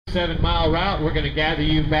7-mile route, we're going to gather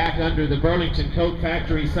you back under the Burlington Coat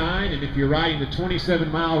Factory sign, and if you're riding the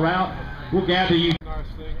 27-mile route, we'll gather you. Where's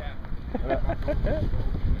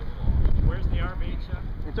the RV,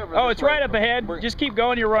 Chef? Oh, it's right up ahead. Just keep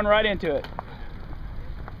going, you'll run right into it.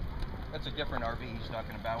 That's a different RV he's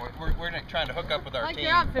talking about. We're trying to hook up with our team.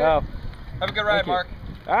 Oh. Have a good ride, Mark.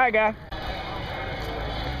 All right, guy.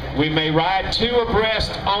 We may ride 2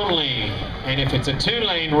 abreast only, and if it's a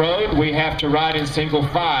 2-lane road, we have to ride in single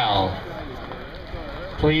file.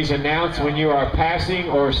 Please announce when you are passing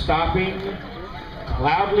or stopping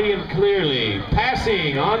loudly and clearly.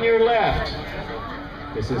 Passing on your left.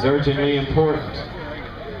 This is urgently important.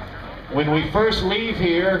 When we first leave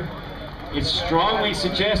here, it's strongly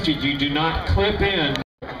suggested you do not clip in.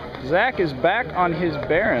 Zach is back on his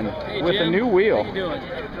Baron with a new wheel. How you doing?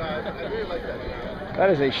 That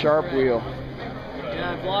is a sharp wheel.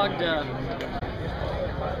 Yeah, I vlogged.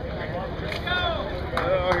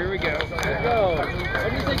 Oh, here we go. Let's go. What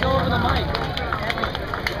do you think? Go over the mic.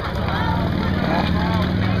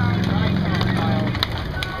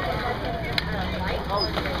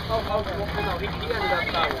 No, he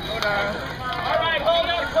ended up. All right, hold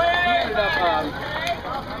up, please. He ended up.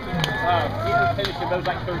 He just finished it, but it was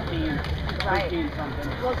like 13 something.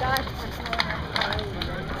 Well, gosh.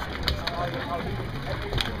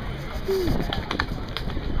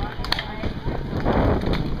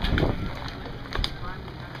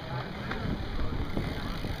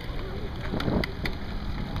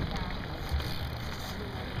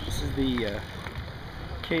 This is the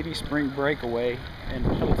Katy Spring Breakaway and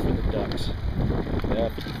pedal for the ducks.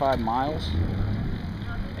 55 miles,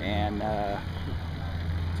 and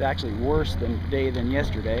it's actually worse day than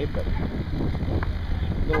yesterday, but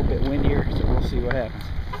a little bit windier, so we'll see what happens.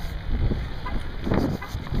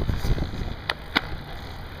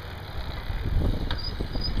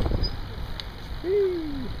 Whee!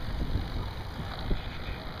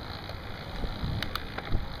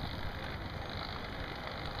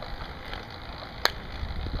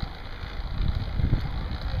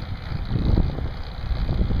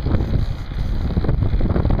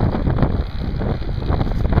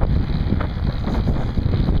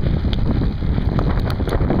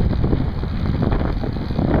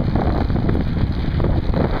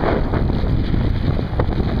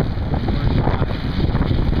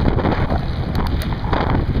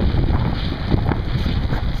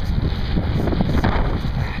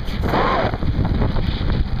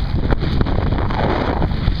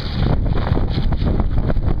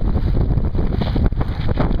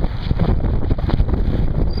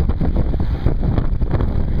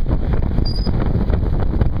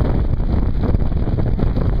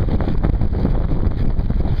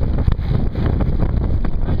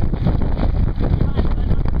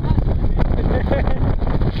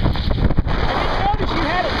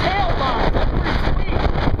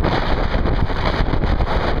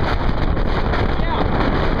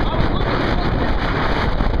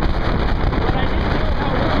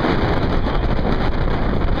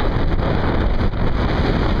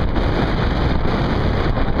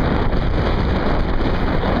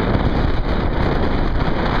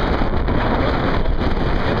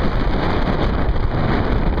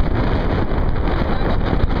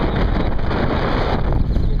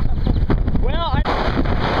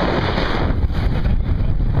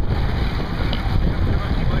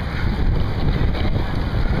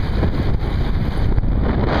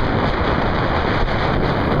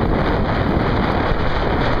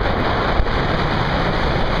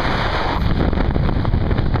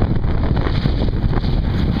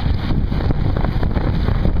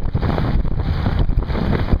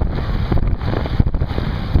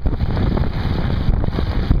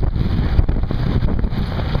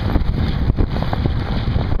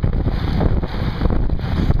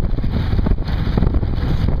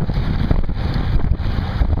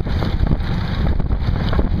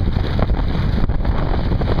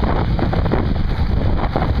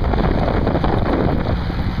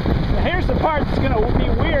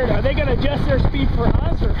 adjust their speed for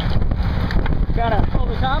us, or gotta All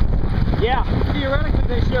the top? Yeah. Theoretically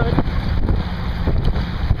they should.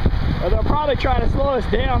 Or they'll probably try to slow us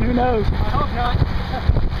down, who knows? I hope not.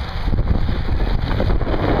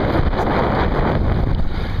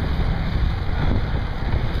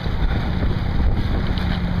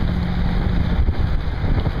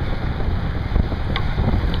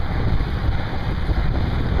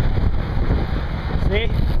 See?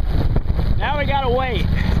 Now we gotta wait.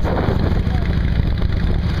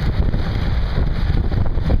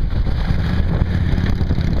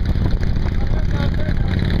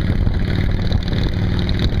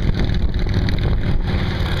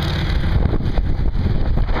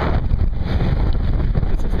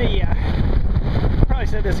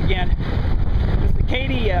 started this again. It's the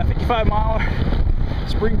Katy 55-mile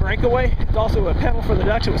spring breakaway. It's also a pedal for the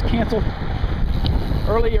ducks. It was canceled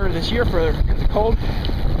earlier this year because of cold.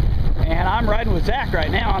 And I'm riding with Zach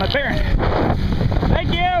right now on a Baron.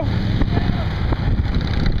 Thank you!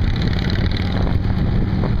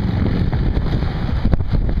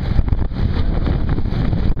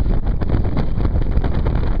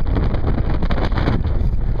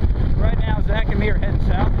 Right now, Zach and me are heading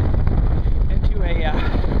south into a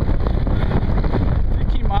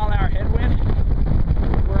 15-mile-an-hour headwind.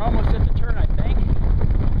 We're almost at the turn, I think.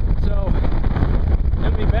 So,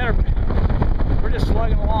 it'll be better, but we're just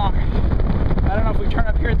slugging along. I don't know if we turn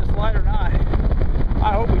up here at this light or not.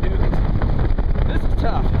 I hope we do, because this is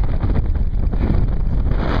tough.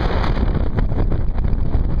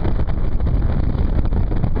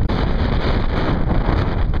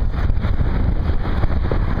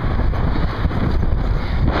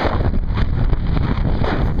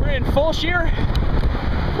 We're in full shear.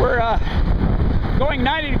 We're going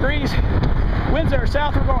 90 degrees. Winds are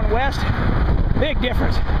south, we're going west. Big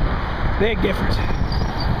difference. Big difference.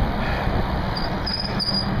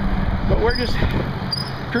 But we're just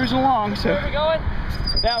cruising along, so. Where are we going?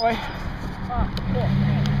 That way. Oh, cool.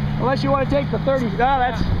 Unless you want to take the 30. No,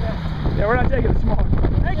 that's. Yeah, we're not taking the small one.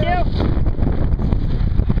 Thank you.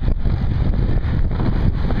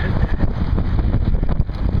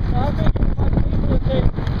 I'm thinking if I'm able to take,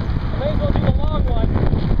 I may as well do the long one.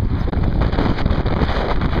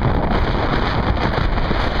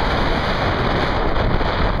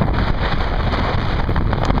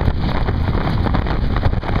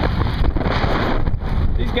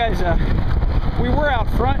 These guys, we were out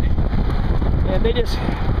front, and they just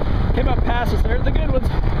came up past us. They're the good ones.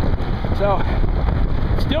 So,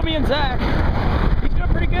 still me and Zach. He's doing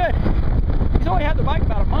pretty good. He's only had the bike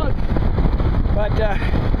about a month, but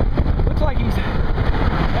looks like he's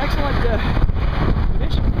excellent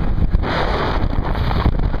condition.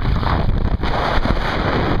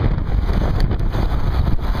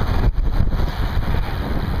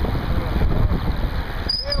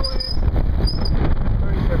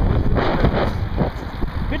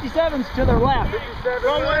 '57's to their left.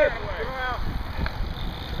 Wrong way.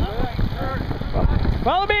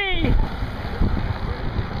 Follow me.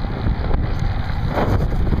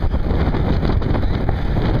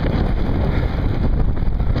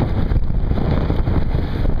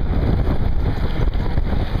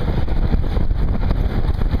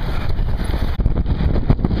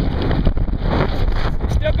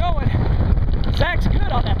 Still going. Zach's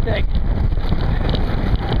good on that thing.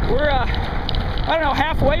 We're I don't know,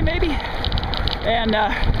 halfway maybe, and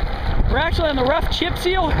we're actually on the rough chip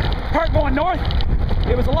seal part going north.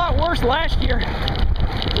 It was a lot worse last year,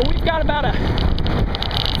 but we've got about a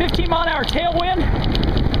 15-mile-an-hour tailwind,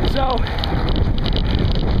 so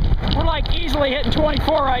we're like easily hitting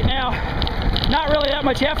 24 right now. Not really that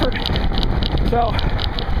much effort, so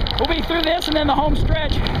we'll be through this and then the home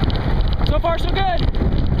stretch. So far so good.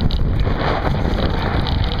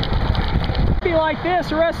 Be like this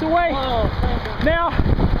the rest of the way. Now,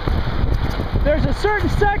 there's a certain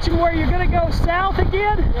section where you're going to go south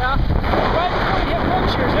again. Yeah. Right before you hit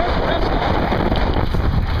Berkshire's. There's the rest stop.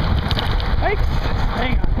 Thanks.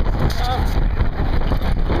 Hang on.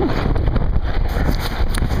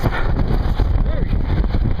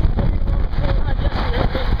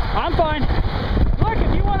 I'm fine. Look,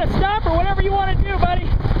 if you want to stop or whatever you want to do, buddy,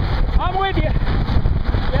 I'm with you.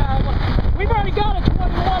 Yeah, we've already got a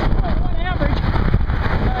 21.1 average.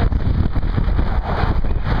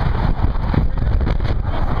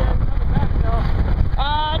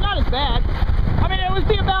 Not as bad. I mean, it would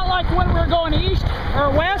be about like when we were going east or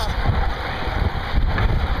west.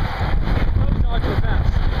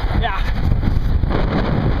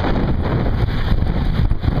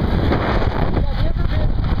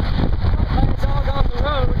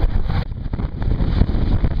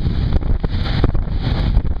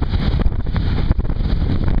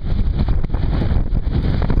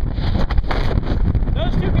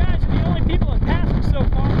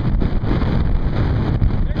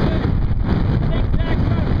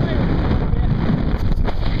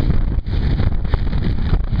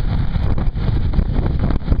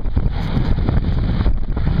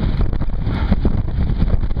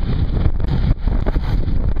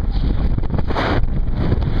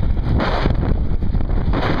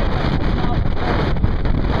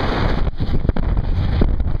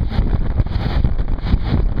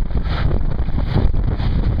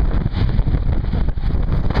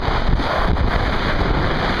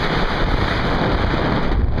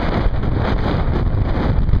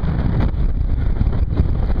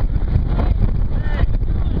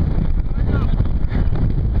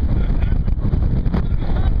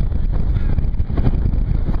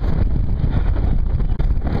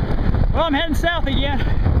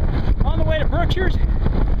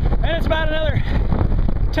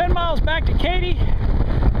 10 miles back to Katy,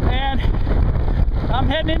 and I'm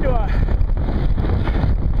heading into a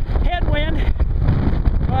headwind,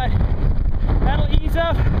 but that'll ease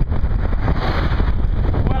up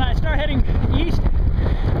when I start heading east.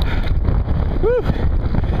 Whew.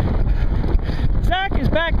 Zach is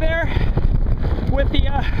back there with the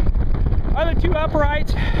other two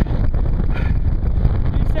uprights. He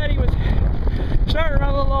said he was starting to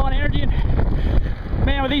run a little low on energy, and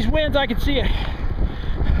man, with these winds I can see it.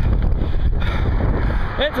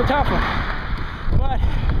 It's a tough one, but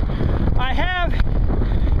I have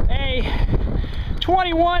a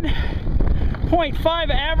 21.5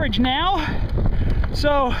 average now,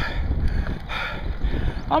 so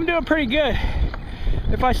I'm doing pretty good.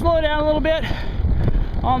 If I slow down a little bit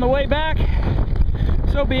on the way back,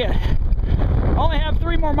 so be it. I only have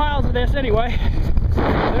 3 more miles of this anyway.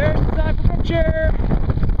 There's the sign for picture.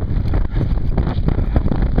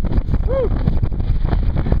 Woo.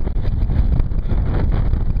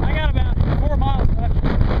 I got about 4 miles left.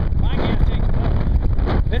 My gas tank's full.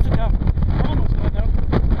 It's a tough one. We're almost done though.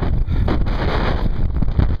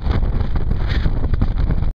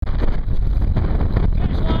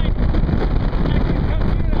 Finish line. Back here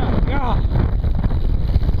comes you now. God.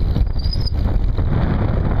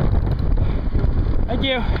 Thank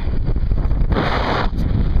you.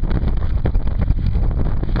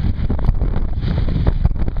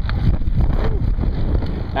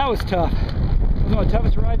 That was tough. It was one of the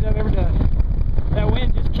toughest rides I've ever done. That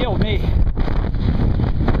wind just killed me.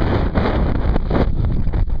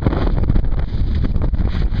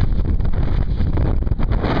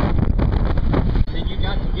 Then you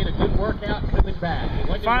got to get a good workout coming back.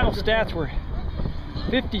 Final stats were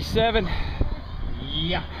 57.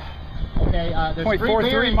 Yeah. Okay, there's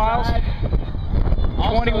 0.43 miles,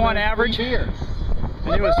 21 average. Beers.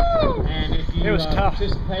 And it was, and if you it was tough.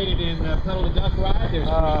 participated in the pedal to duck ride, there's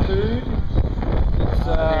free food.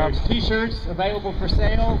 There's t-shirts available for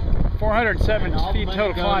sale. 407 feet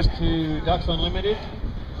total climb. To Ducks Unlimited.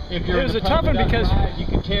 If you're It was a tough one because ride, you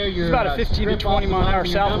can carry your, it's about a 15 to 20 mile an hour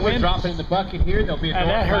south wind. Drop it in the bucket here. There'll be a And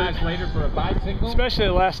that prize hurt. later for a bicycle. Especially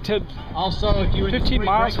the last 10. Also, if you're in 15 the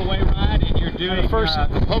miles. Breakaway ride and you're doing the first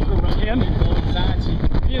the poker run, 10. you go inside.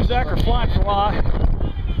 Me and Zach are flying for a while.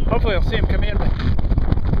 Hopefully I'll see him come in, but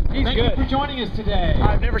he's Thank good. you for joining us today.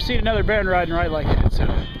 I've never seen another band riding right like that. So,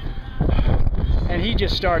 and he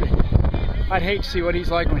just started. I'd hate to see what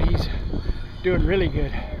he's like when he's doing really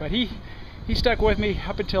good. But he stuck with me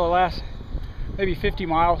up until the last maybe 50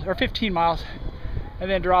 miles or 15 miles,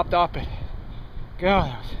 and then dropped off. But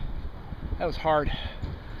God, that was hard.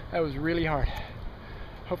 That was really hard.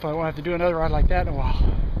 Hopefully I won't have to do another ride like that in a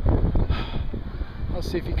while. I'll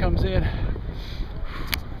see if he comes in.